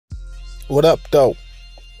What up, though?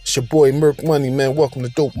 It's your boy Merc Money, man. Welcome to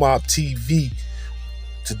Dope Mob TV.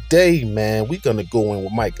 Today, man, we're gonna go in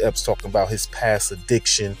with Mike Epps talking about his past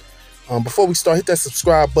addiction. Before we start, hit that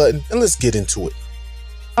subscribe button and let's get into it.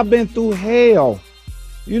 I've been through hell.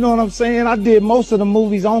 You know what I'm saying? I did most of the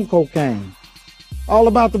movies on cocaine. All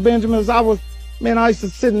About the Benjamins. I used to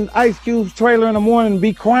sit in Ice Cube's trailer in the morning and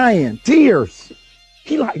be crying, tears.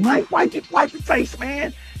 He like, Mike, wipe your face,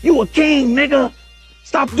 man. You a king, nigga.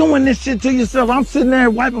 Stop doing this shit to yourself. I'm sitting there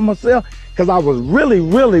wiping myself because I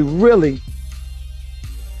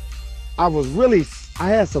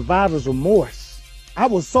had survivor's remorse. I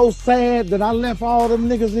was so sad that I left all them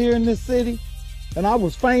niggas here in this city and I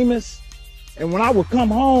was famous. And when I would come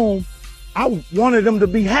home, I wanted them to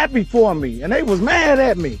be happy for me and they was mad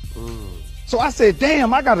at me. So I said,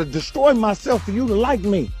 damn, I gotta destroy myself for you to like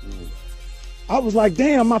me. I was like,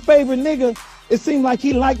 damn, my favorite nigga, it seemed like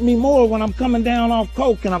he liked me more when I'm coming down off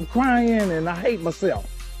coke and I'm crying and I hate myself.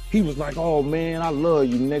 He was like, oh man, I love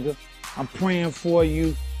you, nigga. I'm praying for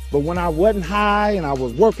you. But when I wasn't high and I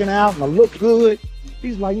was working out and I looked good,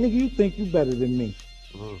 he's like, nigga, you think you better than me.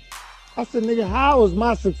 I said, nigga, how is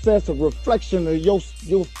my success a reflection of your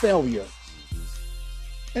failure?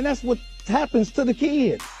 And that's what happens to the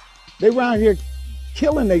kids. They around here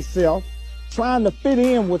killing themselves, trying to fit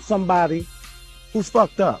in with somebody who's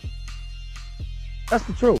fucked up. That's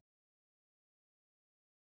the truth.